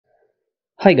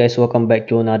Hi guys, welcome back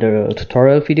to another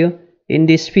tutorial video. In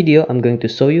this video, I'm going to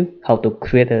show you how to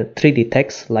create a 3D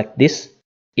text like this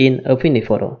in Affinity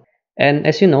Photo. And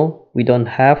as you know, we don't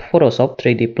have Photoshop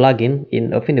 3D plugin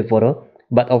in Affinity Photo,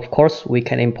 but of course we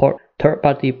can import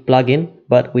third-party plugin,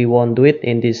 but we won't do it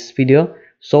in this video.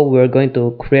 So we're going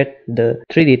to create the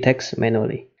 3D text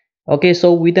manually. Okay,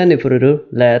 so without any further ado,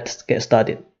 let's get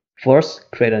started. First,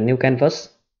 create a new canvas.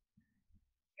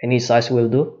 Any size will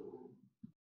do.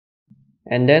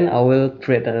 And then I will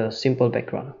create a simple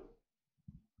background.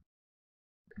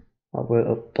 I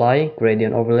will apply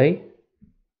gradient overlay.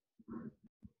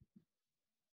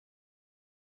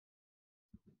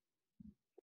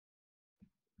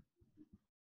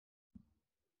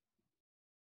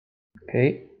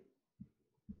 Okay.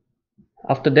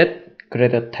 After that,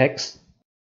 create a text.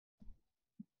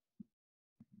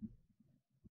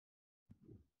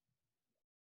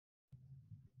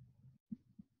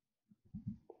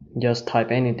 Just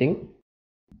type anything.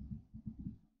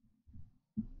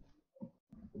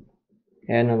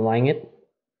 And align it.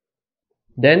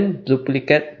 Then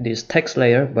duplicate this text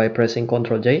layer by pressing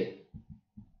Ctrl J.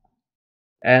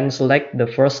 And select the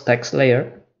first text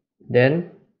layer.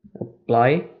 Then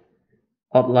apply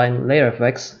outline layer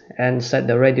effects and set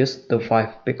the radius to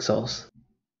 5 pixels.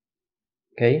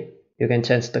 Okay, you can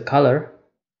change the color.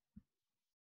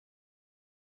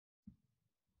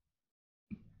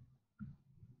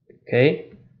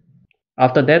 Okay,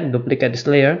 after that duplicate this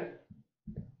layer,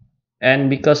 and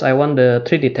because I want the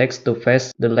 3D text to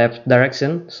face the left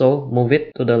direction, so move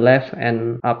it to the left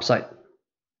and upside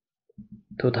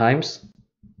 2 times.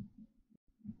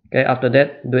 Okay, after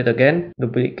that do it again,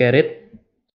 duplicate it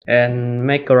and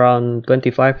make around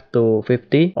 25 to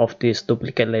 50 of this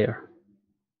duplicate layer.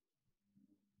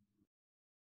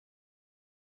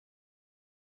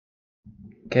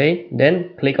 Okay,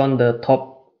 then click on the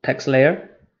top text layer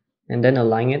and then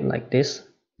align it like this.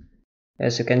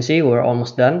 As you can see, we're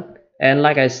almost done. And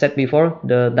like I said before,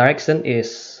 the direction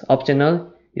is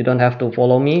optional. You don't have to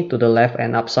follow me to the left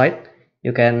and upside.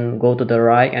 You can go to the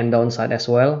right and downside as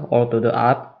well, or to the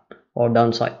up or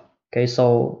downside. Okay,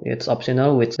 so it's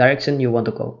optional which direction you want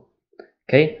to go.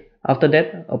 Okay, after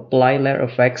that, apply layer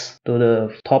effects to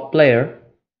the top layer.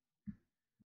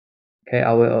 Okay,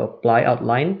 I will apply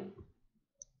outline.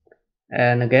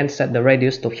 And again, set the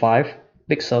radius to 5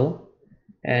 pixels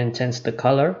and change the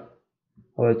color.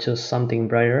 I will choose something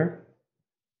brighter.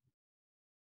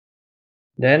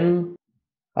 Then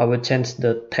I will change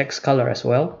the text color as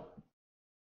well.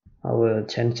 I will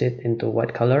change it into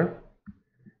white color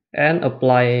and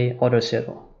apply other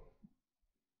shadow.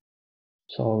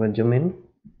 So I will zoom in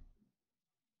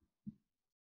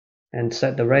and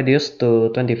set the radius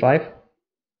to 25,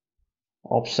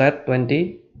 offset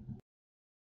 20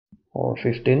 or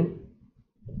 15.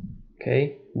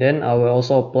 Okay, then I will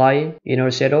also apply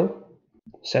inner shadow.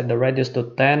 Set the radius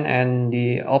to 10 and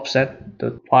the offset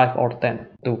to 5 or 10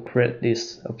 to create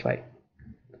this effect.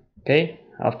 Okay,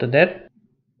 after that,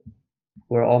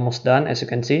 we're almost done. As you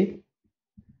can see,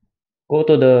 go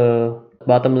to the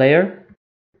bottom layer,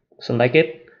 select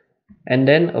it, and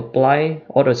then apply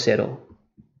other shadow.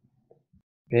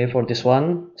 Okay, for this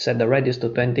one, set the radius to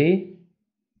 20,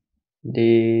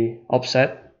 the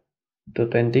offset to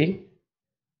 20,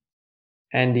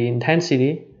 and the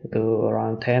intensity to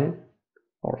around 10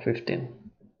 or 15.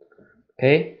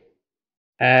 Okay,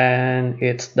 and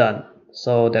it's done.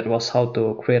 So that was how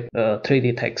to create a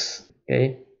 3D text.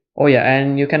 Okay, oh yeah,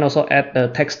 and you can also add a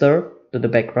texture to the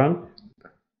background.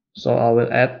 So I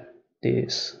will add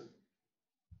this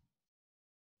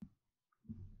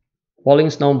falling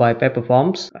snow by paper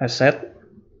forms as set.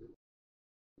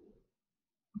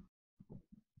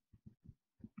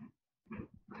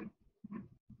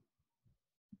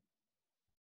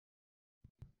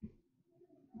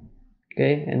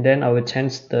 Okay, and then I will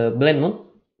change the blend mode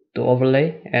to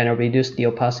overlay and reduce the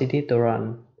opacity to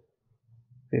around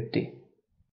 50.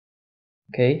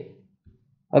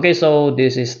 Okay, so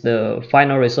this is the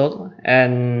final result,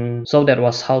 and so that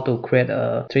was how to create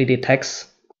a 3D text.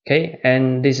 Okay,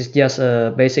 and this is just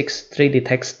a basic 3D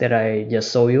text that I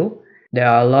just showed you. There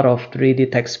are a lot of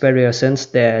 3D text variations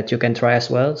that you can try as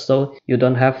well, so you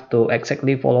don't have to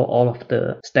exactly follow all of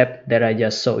the steps that I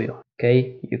just showed you.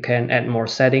 Okay, you can add more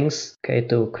settings, okay,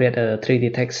 to create a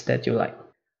 3D text that you like.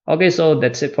 Okay, so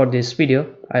that's it for this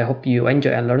video. I hope you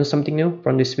enjoy and learn something new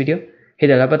from this video. Hit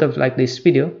the like button if you like this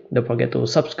video. Don't forget to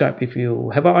subscribe if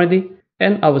you haven't already.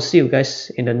 And I will see you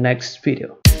guys in the next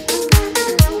video.